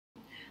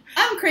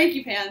I'm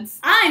Cranky Pants.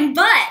 I'm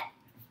Butt.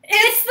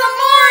 It's the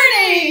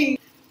morning!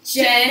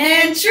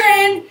 Jenn and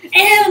Trin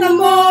in the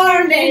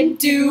morning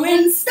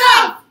doing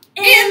stuff.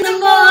 In the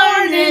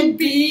morning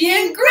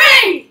being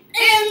great.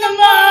 In the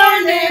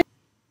morning.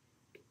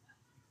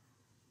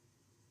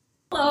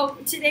 Hello,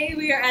 today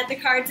we are at the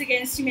Cards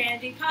Against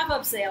Humanity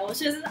pop-up sale,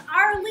 which is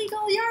our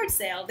legal yard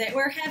sale that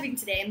we're having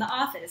today in the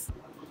office.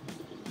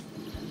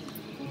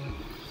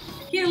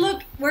 Here,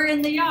 look, we're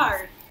in the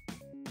yard.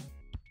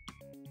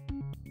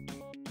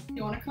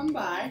 You want to come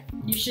by?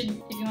 You should,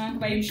 if you want to come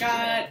by, We've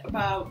got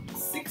about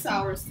 6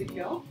 hours to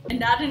kill. And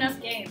not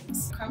enough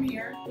games. Come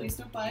here. Please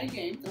don't buy a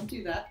game. Don't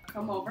do that.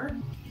 Come over.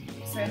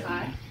 Say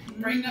hi.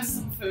 Bring us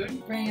some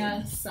food. Bring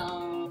us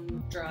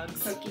some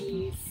drugs.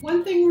 Cookies.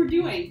 One thing we're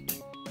doing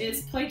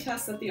is play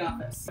tests at the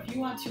office. If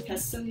you want to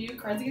test some new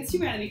Cards Against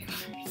Humanity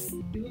cards,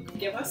 you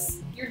give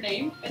us your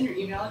name and your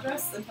email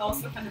address and tell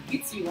us what kind of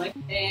pizza you like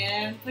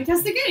and play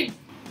test the game.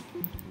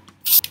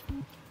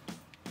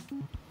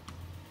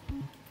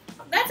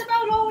 That's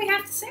about all we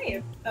have to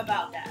say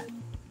about that.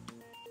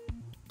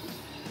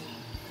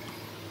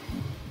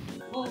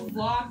 We'll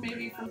vlog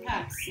maybe from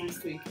PAX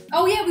next week.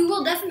 Oh yeah, we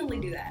will definitely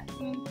do that.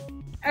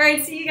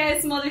 Alright, see you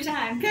guys some other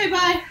time. Okay,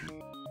 bye!